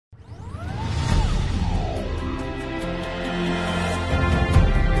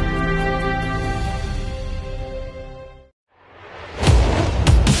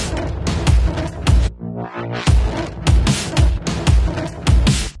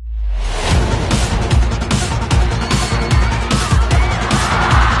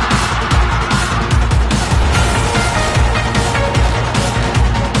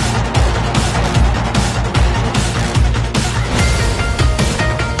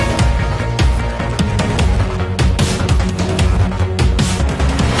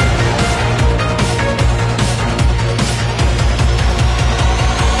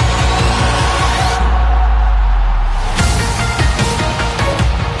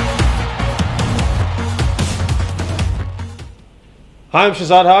Hi, I'm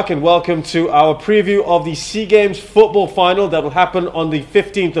Shehzad Haque and welcome to our preview of the SEA Games football final that will happen on the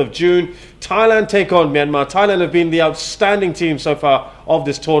 15th of June. Thailand take on Myanmar. Thailand have been the outstanding team so far of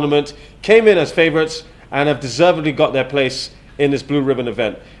this tournament, came in as favourites and have deservedly got their place in this blue ribbon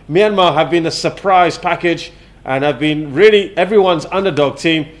event. Myanmar have been a surprise package and have been really everyone's underdog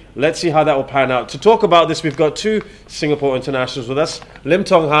team. Let's see how that will pan out. To talk about this, we've got two Singapore internationals with us,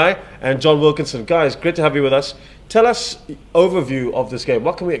 Tong and John Wilkinson. Guys, great to have you with us. Tell us overview of this game.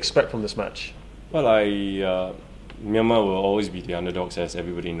 What can we expect from this match? Well, Myanmar will always be the underdogs, as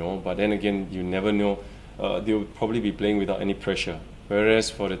everybody knows. But then again, you never know. They will probably be playing without any pressure. Whereas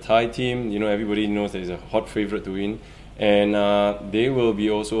for the Thai team, everybody knows there is a hot favourite to win. And they will be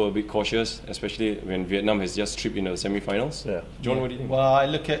also a bit cautious, especially when Vietnam has just tripped in the semi-finals. Yeah. John, what do you think? Well, I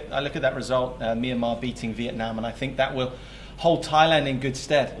look at that result, Myanmar beating Vietnam, and I think that will hold Thailand in good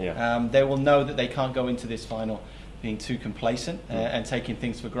stead. Yeah. They will know that they can't go into this final being too complacent and taking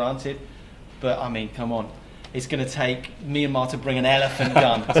things for granted. But I mean, come on. It's going to take Myanmar to bring an elephant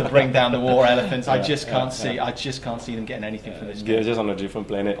gun to bring down the war elephants. I just can't see them getting anything from this game. They're just on a different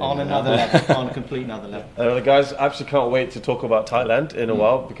planet. On another level, on a complete another level. The guys, I actually can't wait to talk about Thailand in a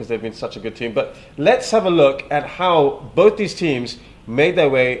while because they've been such a good team. But let's have a look at how both these teams made their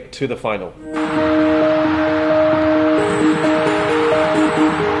way to the final.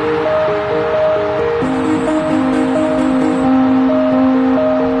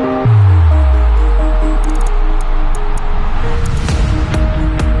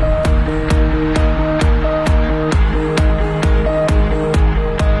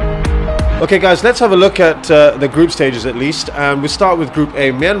 Okay guys, let's have a look at the group stages at least, and we start with Group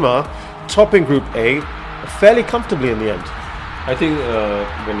A. Myanmar topping Group A fairly comfortably in the end. I think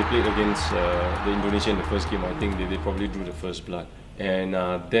when they played against the Indonesia in the first game, I think they probably drew the first blood, and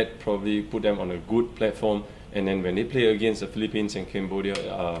that probably put them on a good platform. And then when they play against the Philippines and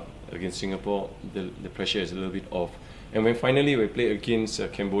Cambodia, against Singapore, the pressure is a little bit off. And when finally we played against a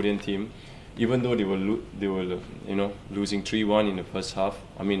Cambodian team, even though they were losing 3-1 in the first half,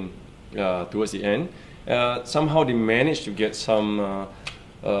 I mean, towards the end, somehow they managed to get some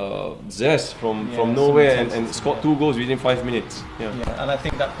zest from nowhere and scored 2 goals within 5 minutes. Yeah, and I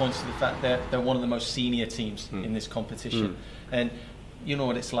think that points to the fact that they're one of the most senior teams in this competition. And you know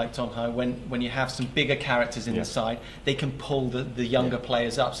what it's like, Tong, when you have some bigger characters in the side, they can pull the younger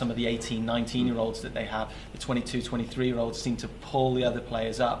players up. Some of the 18, 19-year-olds that they have, the 22, 23-year-olds seem to pull the other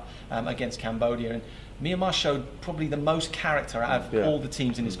players up against Cambodia. And Myanmar showed probably the most character out of all the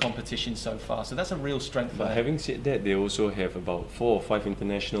teams in this competition so far. So that's a real strength for them. But having said that, they also have about 4 or 5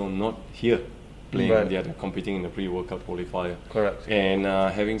 international not here playing. They are competing in the pre-World Cup qualifier. Correct. And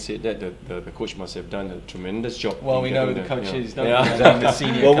having said that, the coach must have done a tremendous job. Well, we know who the coach is, don't we? Exactly. The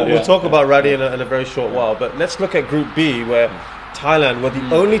senior well, coach. we'll talk about Radhi in a very short while. But let's look at Group B, where Thailand were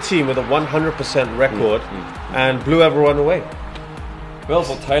the only team with a 100% record and blew everyone away. Well,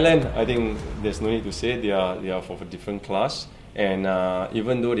 for Thailand, I think there's no need to say they are of a different class, and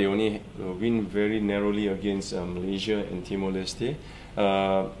even though they only win very narrowly against Malaysia and Timor-Leste,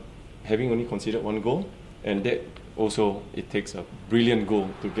 having only conceded 1 goal, and that also it takes a brilliant goal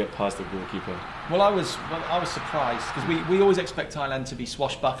to get past the goalkeeper. Well, I was surprised because we always expect Thailand to be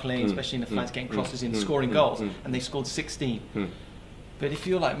swashbuckling, especially in the flanks, getting crosses in, scoring goals, and they scored 16. But if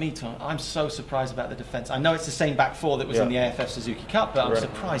you're like me, Tom, I'm so surprised about the defence. I know it's the same back four that was in the AFF Suzuki Cup, but I'm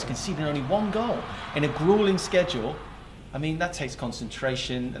surprised conceding only 1 goal in a gruelling schedule. I mean, that takes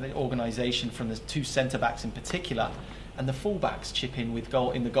concentration and organisation from the 2 centre-backs in particular, and the full-backs chip in with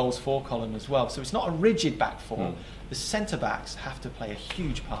in the goals for column as well. So it's not a rigid back four. The centre-backs have to play a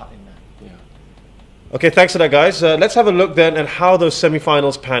huge part in that. Yeah. Okay, thanks for that, guys. Let's have a look then at how those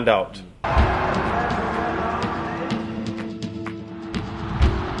semi-finals panned out.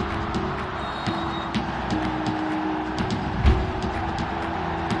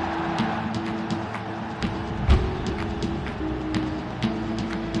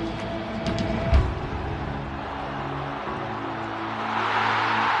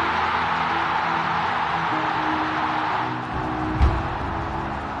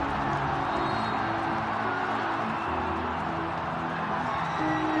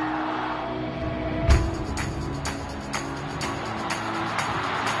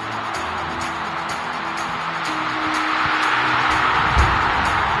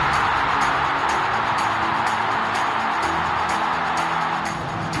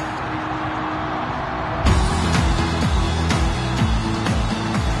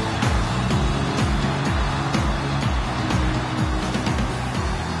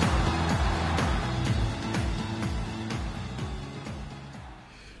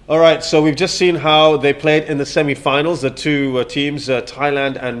 All right, so we've just seen how they played in the semi-finals, the two teams,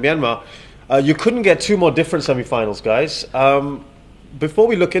 Thailand and Myanmar. You couldn't get two more different semi-finals, guys. Before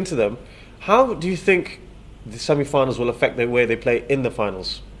we look into them, how do you think the semi-finals will affect the way they play in the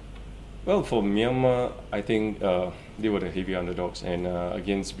finals? Well, for Myanmar, I think they were the heavy underdogs, and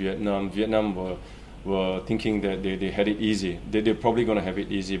against Vietnam, Vietnam were thinking that they had it easy. They're probably going to have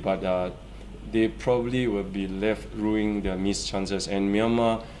it easy, but they probably will be left ruining their missed chances. And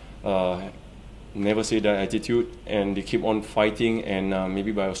Myanmar never say that attitude, and they keep on fighting, and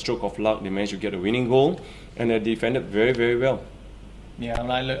maybe by a stroke of luck, they managed to get a winning goal, and they defended very, very well. Yeah,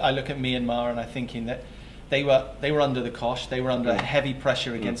 and I look at Myanmar, and I'm thinking that they were under the cosh. They were under heavy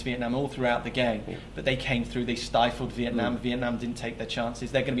pressure against Vietnam all throughout the game. But they came through. They stifled Vietnam. Vietnam didn't take their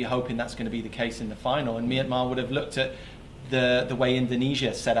chances. They're going to be hoping that's going to be the case in the final. And Myanmar would have looked at the way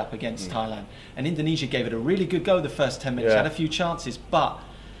Indonesia set up against Thailand. And Indonesia gave it a really good go the first 10 minutes. Had a few chances, but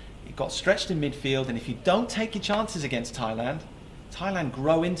it got stretched in midfield. And if you don't take your chances against Thailand, Thailand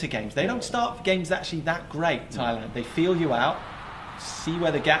grow into games. They don't start games actually that great, Thailand. They feel you out, see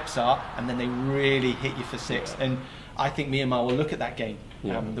where the gaps are, and then they really hit you for six. And I think Myanmar will look at that game,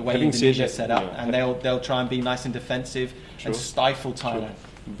 the way Indonesia set up, and they'll try and be nice and defensive and stifle Thailand.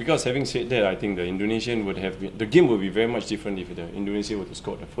 Because having said that, I think the Indonesian would have been, the game would be very much different if the Indonesia were to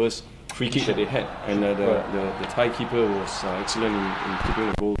score the first free kick that they had, and the Thai keeper was excellent in keeping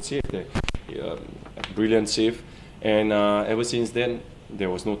the goal safe there, a brilliant save, and ever since then, there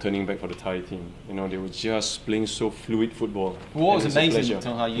was no turning back for the Thai team. You know, they were just playing so fluid football. What was amazing,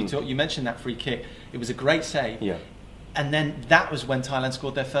 Tong, you mentioned that free kick. It was a great save. Yeah. And then that was when Thailand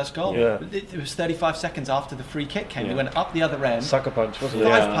scored their first goal. Yeah. It was 35 seconds after the free kick came. They went up the other end. Sucker punch, wasn't it?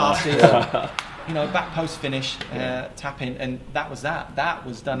 5 passes. You know, back post finish, tap in, and that was that. That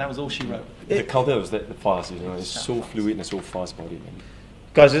was done. That was all she wrote. The counter was that fast. You know, it's so fluid and so fast body.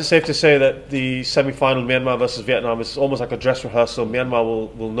 Guys, is it safe to say that the semi-final Myanmar versus Vietnam is almost like a dress rehearsal?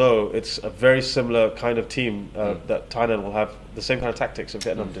 Myanmar will know it's a very similar kind of team that Thailand will have the same kind of tactics that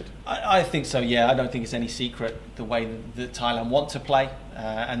Vietnam did. I think so, yeah. I don't think it's any secret the way that Thailand want to play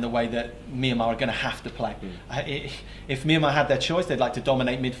and the way that Myanmar are going to have to play. If Myanmar had their choice, they'd like to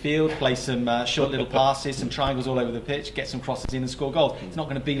dominate midfield, play some short little passes, some triangles all over the pitch, get some crosses in and score goals. It's not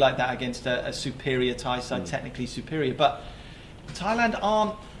going to be like that against a superior Thai side, technically superior. But Thailand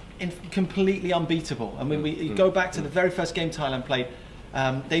aren't completely unbeatable. I mean, we go back to the very first game Thailand played.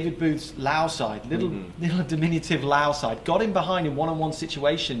 David Booth's Lao side, little diminutive Lao side, got in behind in one-on-one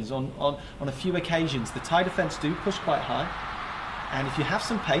situations on a few occasions. The Thai defence do push quite high, and if you have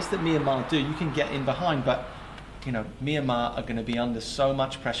some pace that Myanmar do, you can get in behind. But you know, Myanmar are going to be under so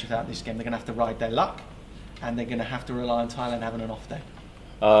much pressure throughout this game. They're going to have to ride their luck, and they're going to have to rely on Thailand having an off day.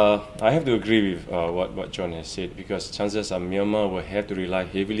 I have to agree with what John has said, because chances are Myanmar will have to rely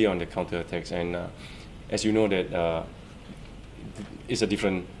heavily on the counter-attacks, and as you know that it's a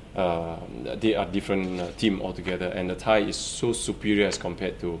different, they are different team altogether, and the Thai is so superior as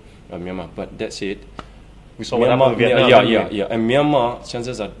compared to Myanmar. But that said, we saw Myanmar, Vietnam, and Myanmar,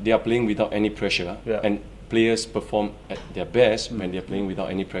 chances are they are playing without any pressure, and players perform at their best when they are playing without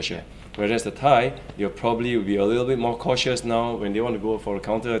any pressure. Whereas the Thai, they'll probably be a little bit more cautious now. When they want to go for a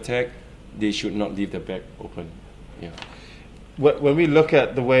counter-attack, they should not leave the back open. Yeah. When we look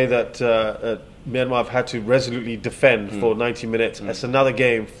at the way that Myanmar have had to resolutely defend for 90 minutes, it's another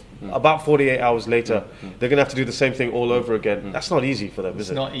game. About 48 hours later, they're going to have to do the same thing all over again. That's not easy for them, is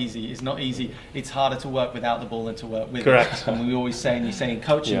it? It's not easy. It's not easy. It's harder to work without the ball than to work with Correct. it. And we always say, and you say in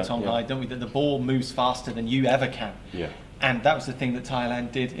coaching, Tong, don't we, that the ball moves faster than you ever can. Yeah. And that was the thing that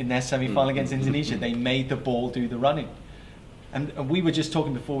Thailand did in their semi-final against Indonesia. They made the ball do the running. And we were just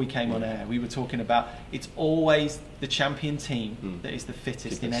talking before we came on air, we were talking about it's always the champion team that is the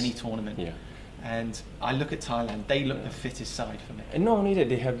fittest in any tournament. Yeah. And I look at Thailand, they look the fittest side for me. And not only that,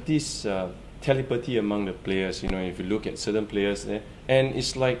 they have this telepathy among the players. You know, if you look at certain players there, and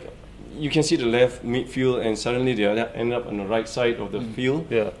it's like you can see the left midfield, and suddenly they end up on the right side of the field,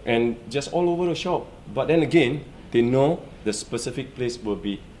 and just all over the shop. But then again, they know the specific place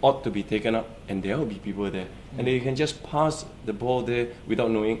ought to be taken up, and there will be people there, and they can just pass the ball there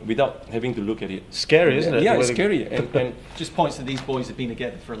without having to look at it. Scary, isn't it? Yeah, it's scary, and just points that these boys have been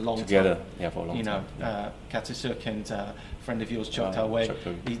together for a long time. For a long time. You know, Katusuk and a friend of yours, Chok Tawe,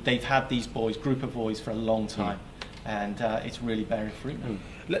 they've had these group of boys for a long time, and it's really bearing fruit now.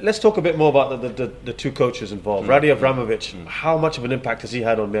 Let's talk a bit more about the two coaches involved. Radi Avramovic, how much of an impact has he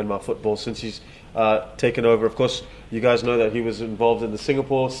had on Myanmar football since he's taken over? Of course, you guys know that he was involved in the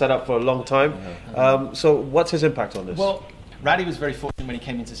Singapore setup for a long time. So what's his impact on this? Well, Radi was very fortunate when he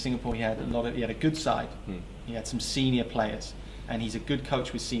came into Singapore. He had a good side. He had some senior players, and he's a good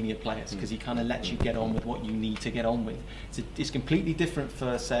coach with senior players because he kind of lets you get on with what you need to get on with. It's completely different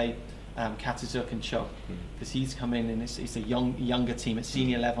for, say, Katazuk and Cho, because he's come in and it's a younger team at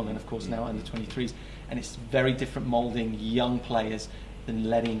senior level, and of course now under 23s, and it's very different moulding young players than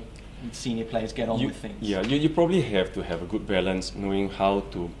letting senior players get on with things. Yeah, you probably have to have a good balance, knowing how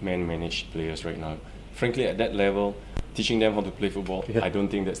to manage players right now. Frankly, at that level, teaching them how to play football, I don't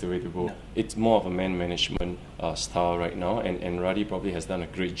think that's the way to go. No. It's more of a man management style right now, and Radi probably has done a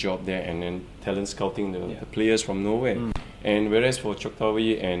great job there, and then talent scouting the players from nowhere. And whereas for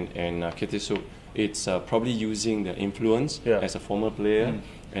Choktawi and Ketisuk, it's probably using their influence as a former player,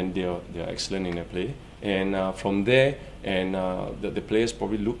 and they're excellent in their play. And from there, and the players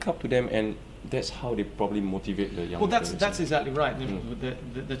probably look up to them, and that's how they probably motivate the young players. Well, that's exactly right.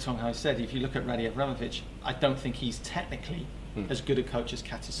 The Tong Hai said, if you look at Radi Abramovich, I don't think he's technically as good a coach as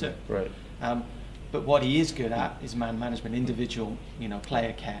Katisuk. Right. But what he is good at is man management, individual,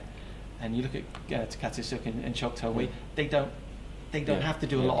 player care. And you look at Katisuk and Choktawi, they don't have to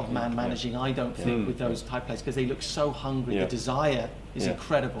do a lot of man managing, I don't think, with those type players, because they look so hungry. The desire is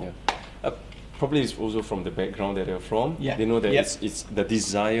incredible. Probably it's also from the background that they're from. They know that it's the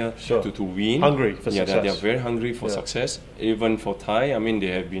desire to win. Hungry for success. They're very hungry for success. Even for Thai, I mean, they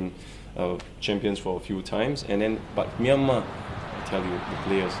have been champions for a few times. But Myanmar, I tell you, the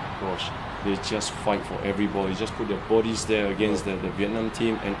players, gosh, they just fight for every ball. They just put their bodies there against the Vietnam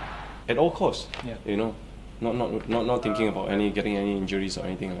team, and at all costs. Not thinking about getting any injuries or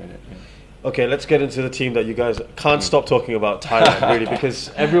anything like that. Okay, let's get into the team that you guys can't stop talking about, Thailand, really,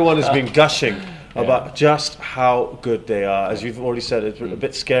 because everyone has been gushing about just how good they are. As you've already said, it's a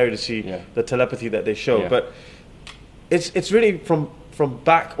bit scary to see the telepathy that they show. But it's really from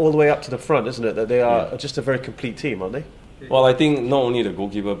back all the way up to the front, isn't it? That they are just a very complete team, aren't they? Well, I think not only the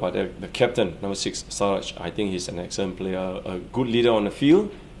goalkeeper, but the captain, number 6, Saraj. I think he's an excellent player, a good leader on the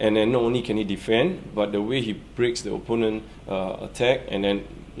field. And then not only can he defend, but the way he breaks the opponent attack and then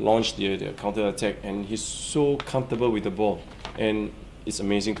launch the counter attack, and he's so comfortable with the ball, and it's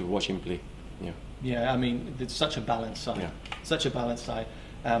amazing to watch him play. I mean, it's such a balanced side. Such a balanced side.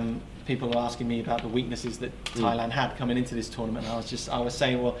 People are asking me about the weaknesses that Thailand had coming into this tournament. I was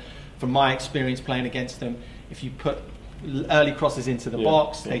saying, well, from my experience playing against them, if you put early crosses into the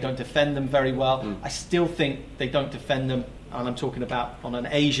box, they don't defend them very well. I still think they don't defend them, and I'm talking about on an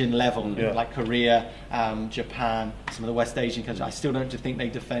Asian level, like Korea, Japan, some of the West Asian countries. I still don't think they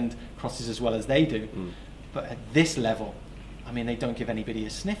defend crosses as well as they do. But at this level, I mean, they don't give anybody a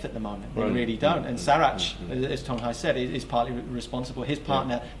sniff at the moment. They really don't. And Sarach, as Tong Hai said, is partly responsible. His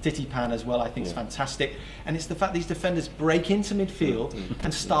partner, Titipan, as well, I think is fantastic. And it's the fact these defenders break into midfield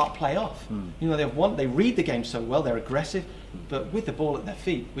and start play off. They read the game so well, they're aggressive, but with the ball at their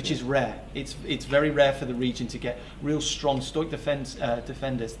feet, which is rare. It's very rare for the region to get real strong, stoic defenders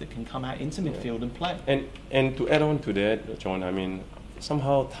that can come out into midfield and play. And to add on to that, John, I mean,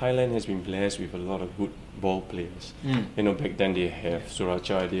 somehow Thailand has been blessed with a lot of good ball players. Back then they have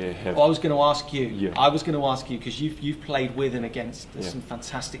Surachai, they have... Well, I was going to ask you. I was going to ask you, because you've played with and against some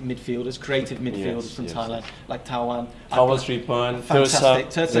fantastic midfielders, creative midfielders from Thailand, like Tawan. Sripan, fantastic.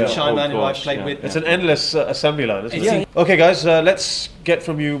 Tursan Shaiman, who I've played with. It's an endless assembly line, isn't it? Okay, guys, let's get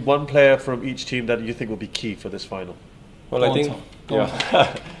from you one player from each team that you think will be key for this final. Well, I think...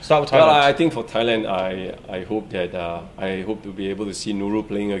 Start with Thailand. Well, I think for Thailand, I hope that I hope to be able to see Nurul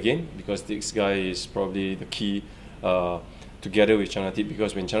playing again, because this guy is probably the key together with Chanatip,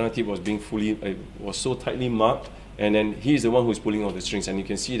 because when Chanatip was being was so tightly marked, and then he's the one who's pulling all the strings, and you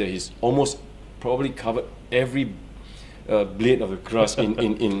can see that he's almost probably covered every blade of the grass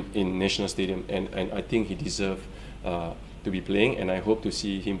in National Stadium, and I think he deserves to be playing, and I hope to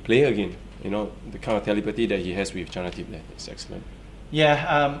see him play again. The kind of telepathy that he has with Chanatip there, it's excellent.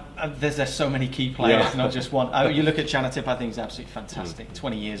 There's so many key players, not just one. You look at Chanatip, I think he's absolutely fantastic.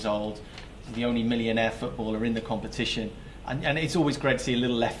 20 years old, the only millionaire footballer in the competition. And it's always great to see a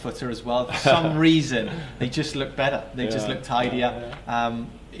little left footer as well. For some reason, they just look better. They just look tidier.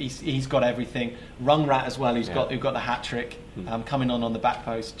 He's got everything. Rungrat as well, who's got the hat trick, coming on the back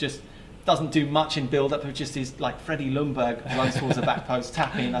post. Just doesn't do much in build-up, but just is like Freddie Lundberg, runs towards the back post,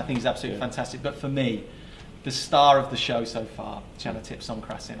 tapping. I think he's absolutely fantastic. But for me, the star of the show so far, Chanatip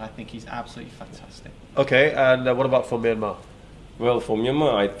Songkrasin, I think he's absolutely fantastic. Okay, and what about for Myanmar? Well, for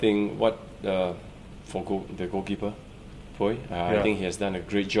Myanmar, I think the goalkeeper, Poi, I think he has done a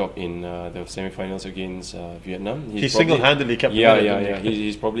great job in the semi-finals against Vietnam. He single-handedly kept them.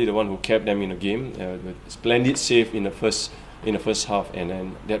 He's probably the one who kept them in the game. Splendid save in the first half, and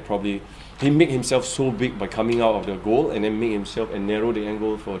then that probably he made himself so big by coming out of the goal, and then make himself and narrow the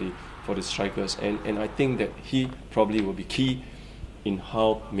angle for the strikers, and I think that he probably will be key in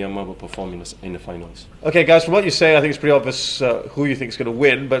how Myanmar will perform in the finals. Okay, guys, from what you say, I think it's pretty obvious who you think is going to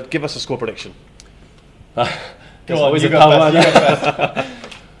win, but give us a score prediction. Go on, you go first.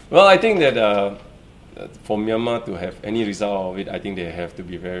 Well, I think that for Myanmar to have any result out of it, I think they have to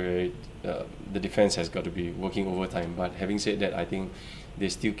be very, the defense has got to be working overtime. But having said that, I think they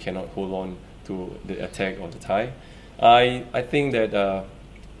still cannot hold on to the attack or the tie. I think that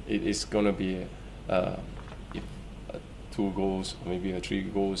it is going to be if 2 goals or maybe a 3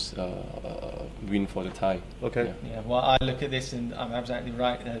 goals win for the tie. Okay. Yeah, well, I look at this and I'm absolutely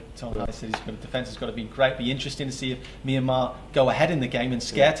right. Tong said his defence has got to be great. Be interesting to see if Myanmar go ahead in the game and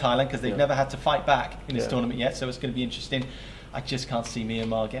scare Thailand, because they've never had to fight back in this tournament yet. So it's going to be interesting. I just can't see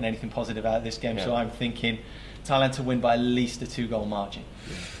Myanmar getting anything positive out of this game. So I'm thinking Thailand to win by at least a 2-goal margin.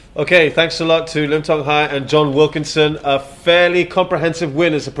 Okay, thanks a lot to Lim Tong Hai and John Wilkinson. A fairly comprehensive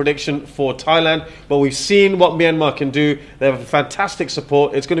win as a prediction for Thailand, but we've seen what Myanmar can do. They have a fantastic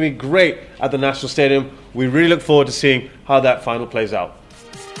support. It's going to be great at the National Stadium. We really look forward to seeing how that final plays out.